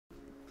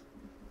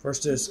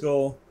First day of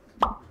school.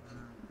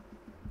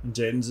 And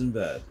Jaden's in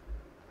bed.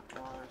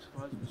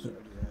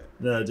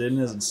 No, Jaden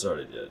hasn't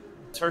started yet.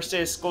 It's first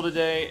day of school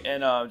today,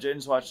 and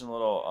Jaden's watching a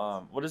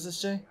little, what is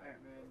this, Jay?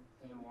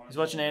 He's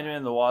watching Ant-Man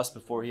and the Wasp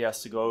before he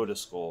has to go to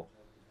school.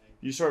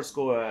 You start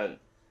school at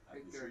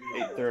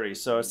 8:30,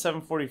 so it's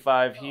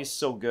 7:45. He's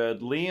still good.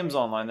 Liam's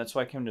online. That's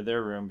why I came to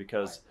their room,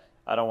 because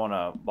I don't want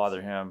to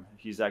bother him.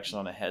 He's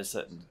actually on a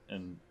headset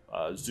and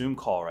Zoom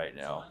call right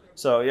now.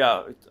 So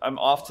yeah, I'm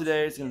off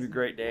today. It's gonna be a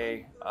great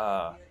day.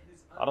 I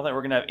don't think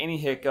we're gonna have any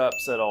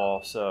hiccups at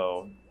all.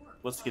 So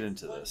let's get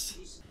into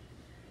this.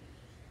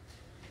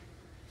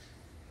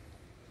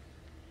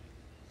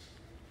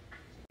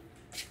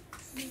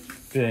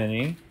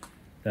 Benny,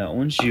 that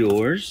one's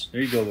yours.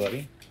 There you go,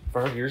 buddy.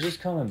 Yours is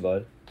coming,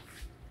 bud.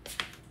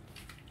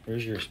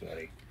 Here's yours,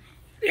 buddy.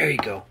 There you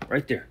go,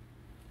 right there.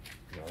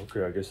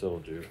 Okay, I guess that'll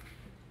do.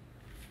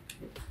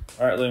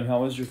 All right, Liam,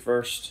 how was your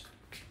first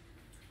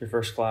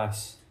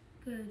class?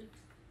 Good.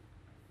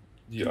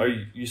 Are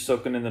you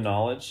soaking in the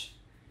knowledge?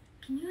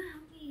 Can you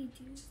help me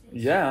do this?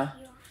 Yeah.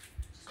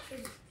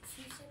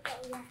 She said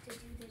that we have to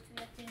do this.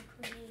 We have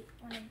to create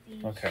one of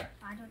these. Okay.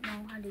 I don't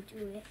know how to do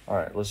it. All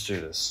right, let's do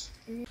this.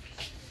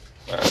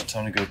 All right,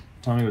 time to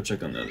go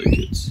check on the other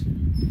kids.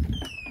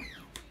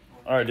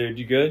 All right, dude,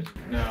 you good?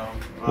 No,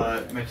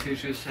 my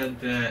teacher said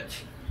that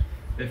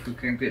if we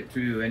can't get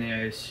through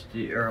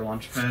NAISD or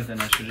Launchpad, then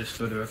I should just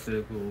go directly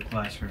to Google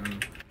Classroom.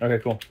 Okay,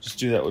 cool. Just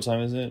do that. What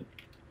time is it?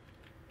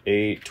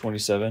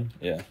 8:27?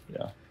 Yeah.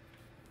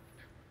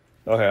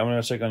 Okay, I'm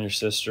gonna check on your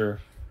sister.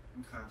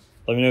 Okay.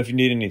 Let me know if you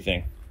need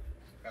anything.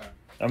 Okay.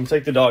 I'm gonna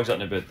take the dogs out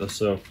in a bit though,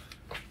 so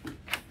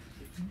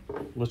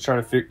let's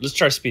try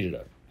to speed it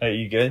up. Hey,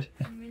 you good?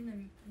 I'm in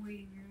the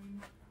waiting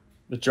room.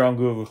 That you're on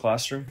Google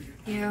Classroom?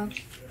 Yeah.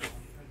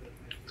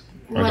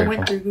 Well, Okay, I went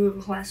cool. through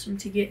Google Classroom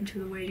to get into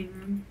the waiting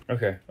room.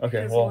 Okay,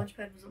 Because well, the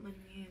Launchpad wasn't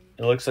letting me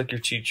in. it looks like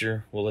your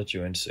teacher will let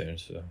you in soon,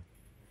 so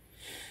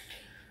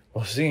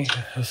we'll see.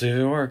 We'll see if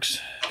it works.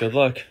 Good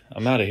luck.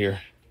 I'm out of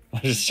here.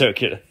 I'm just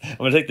joking. I'm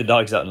gonna take the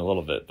dogs out in a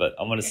little bit, but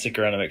I'm gonna stick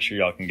around and make sure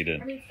y'all can get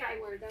in. I mean,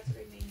 Skyward, that's what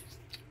I mean.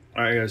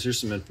 All right, guys, here's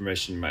some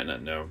information you might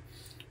not know.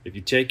 If you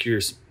take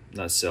your,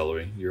 not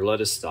celery, your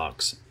lettuce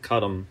stalks,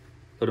 cut them,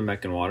 put them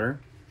back in water,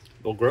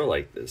 they'll grow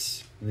like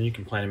this. And then you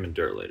can plant them in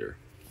dirt later.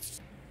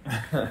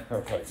 All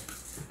right.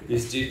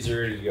 These dudes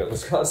are ready to go.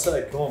 Let's go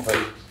outside. Come on,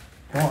 buddy.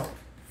 Come on.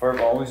 Ferb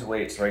always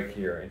waits right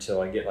here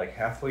until I get like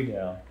halfway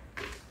down,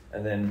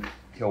 and then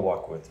he'll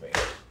walk with me.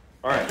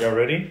 All right, y'all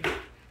ready?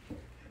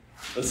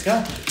 Let's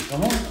go.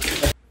 Come on.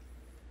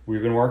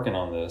 We've been working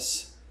on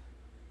this.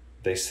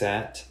 They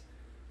sat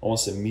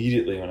almost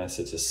immediately when I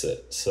said to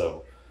sit.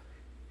 So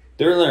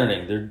they're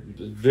learning. They're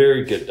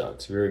very good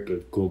dogs. Very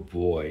good. Good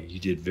boy. You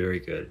did very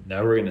good.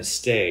 Now we're going to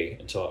stay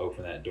until I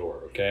open that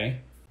door,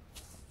 okay?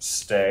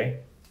 Stay.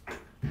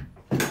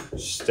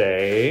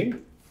 Stay.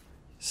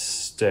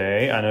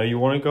 Stay. I know you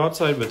want to go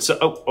outside, but so,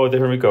 oh,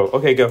 there we go.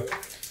 Okay, go.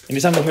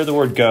 Anytime they hear the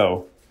word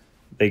go,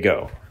 they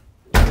go.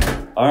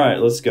 All right,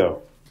 let's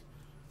go.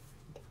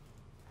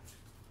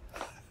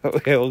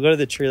 Okay, we'll go to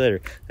the tree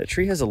later. That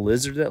tree has a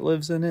lizard that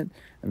lives in it,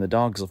 and the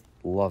dogs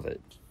love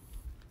it.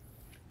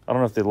 I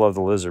don't know if they love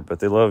the lizard, but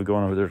they love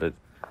going over there to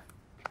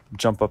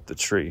jump up the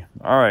tree.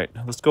 All right,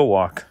 let's go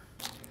walk.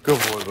 Good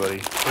boy,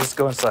 buddy. Let's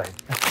go inside.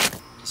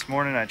 This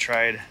morning I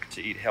tried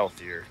to eat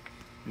healthier.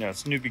 You know,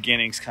 it's new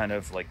beginnings, kind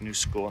of like new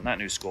school. Not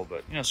new school,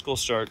 but, you know, school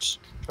starts.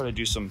 Try to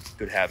do some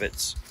good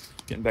habits,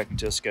 getting back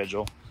into a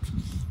schedule.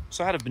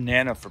 So I had a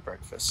banana for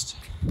breakfast.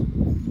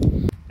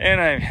 And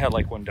I had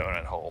like one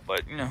donut hole,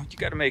 but you know, you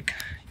gotta make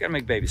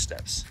baby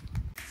steps.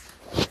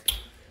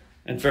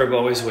 And Ferb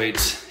always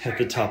waits at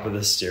the top of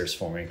the stairs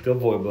for me. Good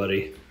boy,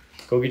 buddy.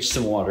 Go get you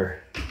some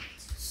water.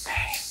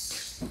 Hey,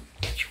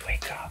 did you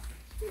wake up?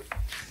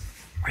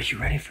 Are you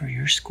ready for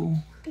your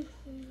school?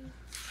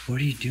 What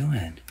are you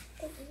doing?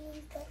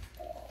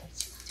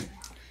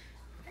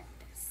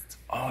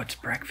 Oh, it's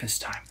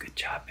breakfast time. Good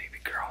job, baby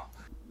girl.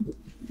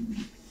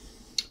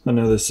 I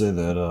know they say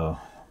that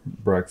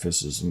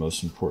breakfast is the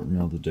most important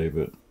meal of the day,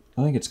 but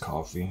I think it's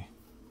coffee.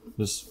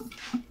 Just,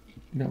 you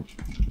know,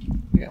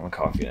 I got my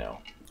coffee now.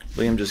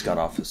 Liam just got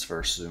off his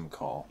first Zoom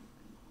call,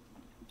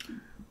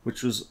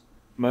 which was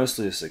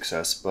mostly a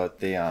success, but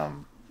they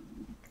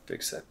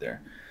fixed that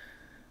there.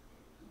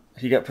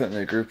 He got put in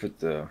a group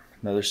with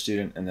another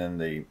student, and then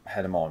they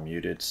had him all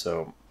muted.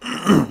 So,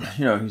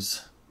 you know,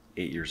 he's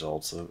 8 years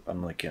old, so I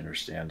don't think he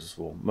understands.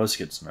 Well, most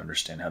kids don't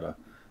understand how to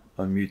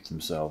unmute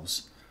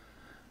themselves.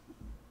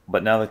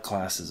 But now the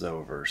class is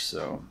over,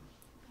 so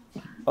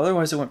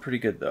otherwise it went pretty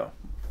good though.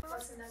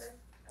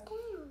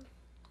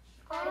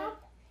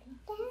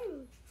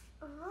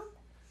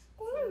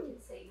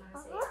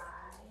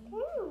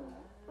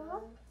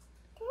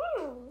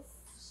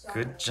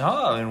 Good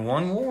job, and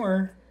one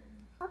more.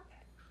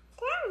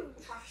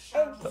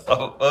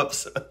 Oh,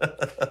 oops.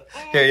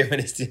 Here, you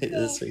want to do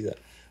this?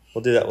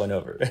 We'll do that one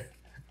over.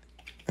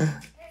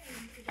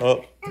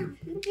 Oh,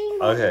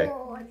 okay.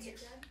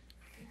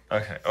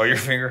 Okay. Oh, your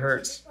finger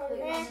hurts?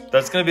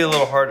 That's going to be a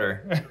little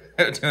harder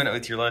doing it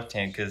with your left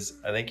hand because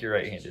I think you're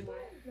right-handed.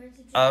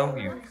 Oh,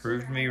 you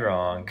proved me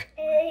wrong.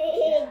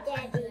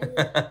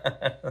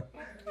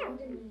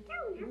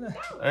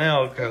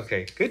 Oh,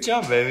 okay. Good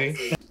job,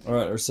 baby. All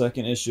right, our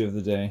second issue of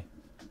the day.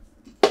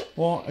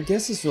 Well, I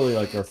guess it's really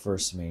like our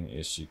first main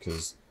issue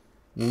because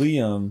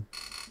Liam,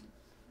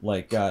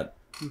 like, got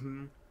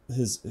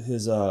his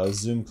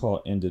Zoom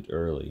call ended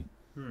early,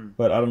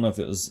 but I don't know if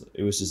it was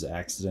just an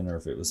accident or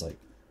if it was like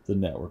the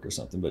network or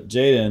something. But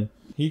Jaden,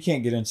 he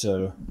can't get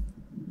into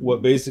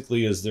what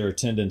basically is their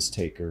attendance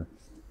taker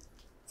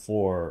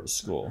for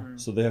school,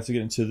 so they have to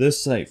get into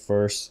this site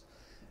first.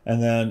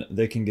 And then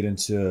they can get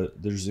into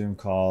their Zoom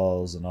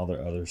calls and all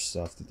their other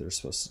stuff that they're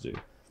supposed to do.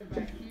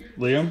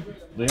 Liam?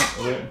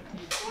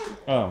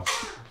 Oh.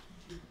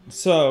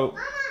 So,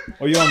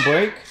 are you on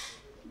break?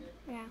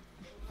 Yeah.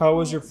 How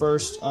was your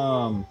first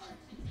classes?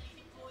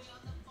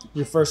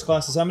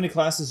 How many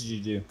classes did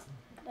you do?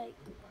 Like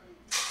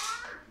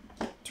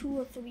 2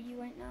 or 3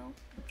 right now.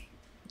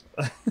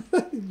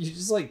 You're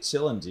just like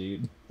chilling,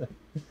 dude.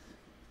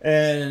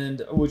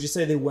 And would you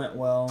say they went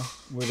well?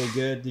 Were they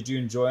good? Did you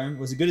enjoy them?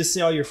 Was it good to see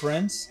all your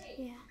friends?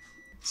 Yeah.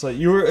 So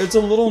it's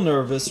a little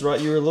nervous, right?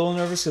 You were a little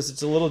nervous because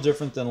it's a little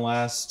different than the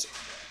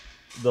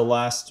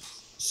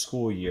last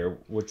school year,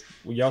 which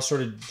y'all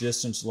started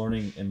distance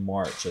learning in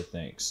March, I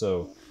think.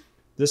 So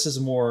this is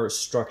more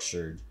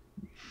structured.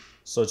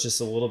 So it's just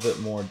a little bit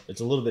more.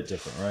 It's a little bit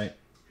different, right?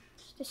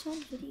 Is this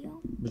on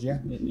video? But yeah.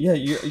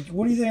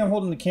 What do you think I'm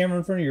holding the camera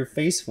in front of your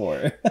face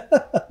for?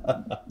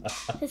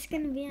 It's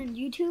gonna be on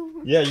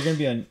YouTube? Yeah, you're gonna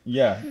be on.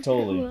 Yeah,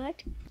 totally.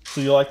 What?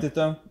 So you liked it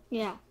though?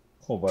 Yeah.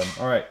 Cool, bud.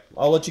 All right,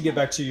 I'll let you get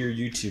back to your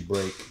YouTube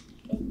break.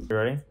 You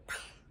ready?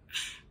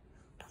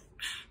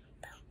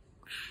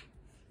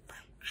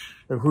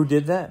 Who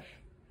did that?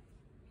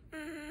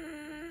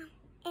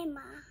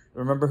 Emma.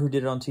 Remember who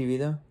did it on TV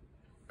though?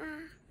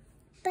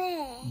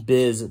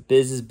 Biz.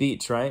 Biz's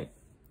Beats, right?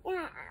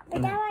 Yeah,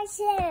 but that was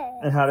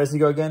it. And how does he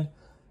go again?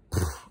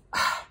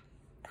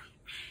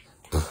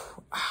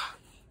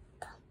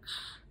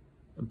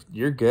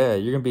 You're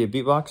good. You're gonna be a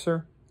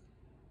beatboxer?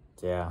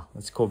 Yeah,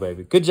 that's cool,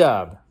 baby. Good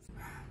job.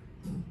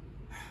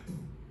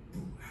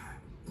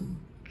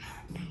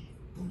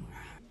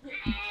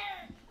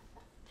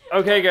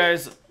 Okay,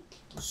 guys.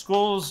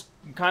 School's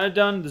kind of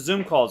done. The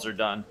Zoom calls are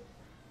done.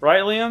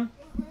 Right, Liam?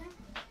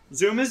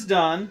 Zoom is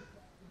done.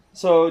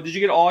 So, did you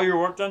get all your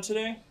work done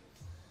today?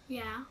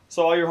 Yeah.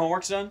 So, all your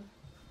homework's done?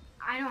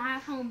 I don't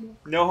have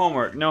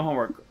homework. No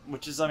homework,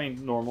 which is, I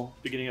mean, normal,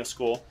 beginning of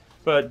school.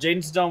 But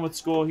Jaden's done with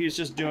school. He's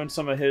just doing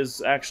some of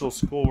his actual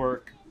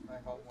schoolwork. My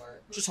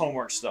homework. Just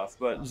homework stuff.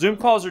 But Zoom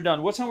calls are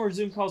done. What time were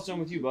Zoom calls done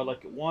with you, bud?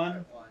 Like at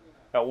 1?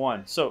 At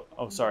 1. So,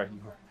 oh, sorry.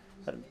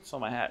 I saw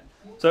my hat.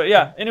 So,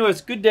 yeah.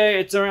 Anyways, good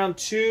day. It's around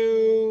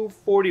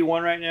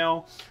 2:41 right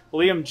now.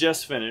 Liam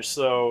just finished.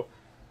 So,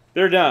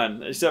 they're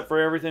done. Except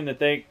for everything that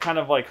they kind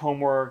of like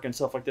homework and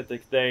stuff like that.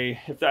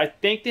 I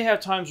think they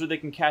have times where they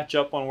can catch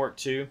up on work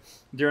too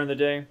during the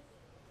day.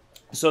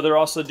 So they're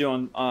also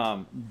doing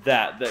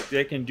that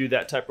they can do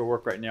that type of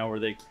work right now where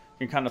they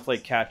can kind of play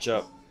catch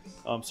up.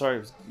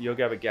 Sorry, Yo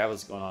Gabba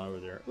Gabba's going on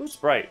over there. Ooh, it's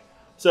bright.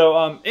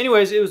 So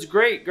anyways, it was a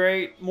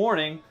great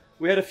morning.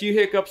 We had a few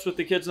hiccups with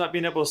the kids not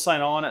being able to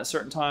sign on at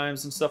certain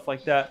times and stuff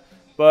like that.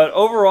 But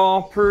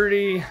overall,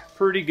 pretty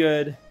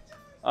good,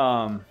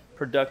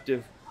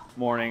 productive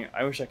morning.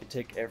 I wish I could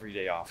take every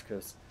day off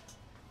because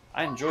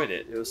I enjoyed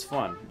it. It was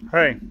fun.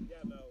 Hey.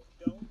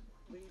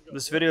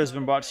 This video has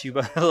been brought to you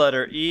by the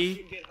letter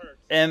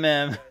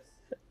EMMA.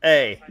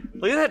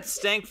 Look at that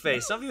stank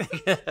face. Don't you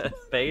make that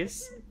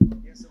face?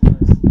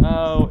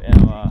 Oh,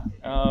 Emma.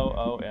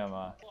 Oh,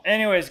 Emma.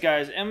 Anyways,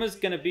 guys, Emma's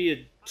going to be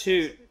a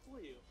toot.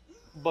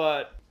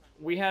 But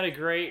we had a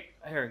great...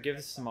 Here, give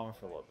this to Mama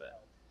for a little bit.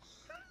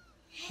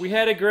 We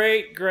had a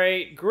great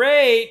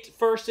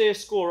first day of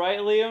school, right,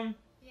 Liam?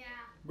 Yeah.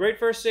 Great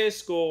first day of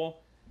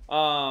school.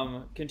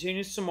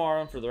 Continues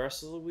tomorrow and for the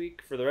rest of the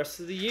week. For the rest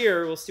of the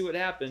year, we'll see what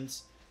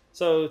happens.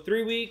 So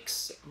 3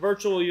 weeks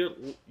virtual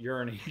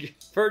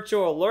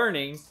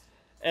learning,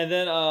 and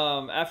then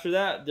after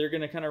that they're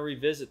gonna kind of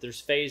revisit.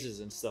 There's phases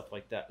and stuff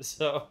like that.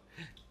 So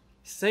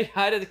say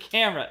hi to the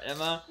camera,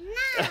 Emma.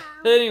 No.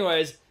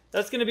 Anyways,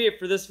 that's gonna be it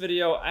for this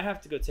video. I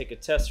have to go take a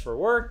test for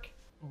work,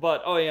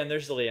 but oh yeah, and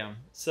there's Liam.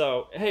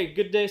 So hey,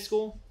 good day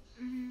school.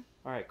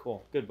 All right,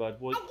 cool, good bud.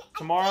 Well,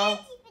 tomorrow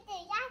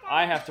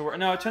I have to work.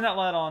 No, turn that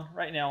light on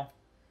right now.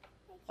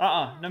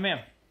 No ma'am.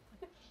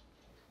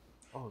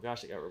 Oh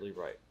gosh, it got really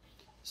bright.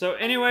 So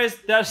anyways,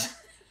 that's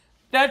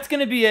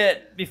going to be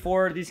it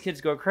before these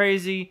kids go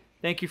crazy.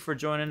 Thank you for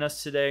joining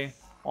us today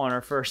on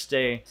our first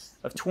day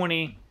of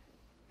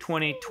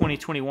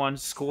 2020-2021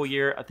 school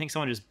year. I think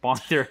someone just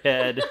bonked their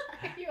head.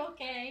 Are you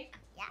okay?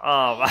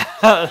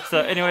 So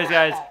anyways,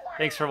 guys,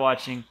 thanks for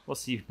watching. We'll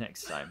see you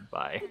next time.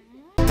 Bye.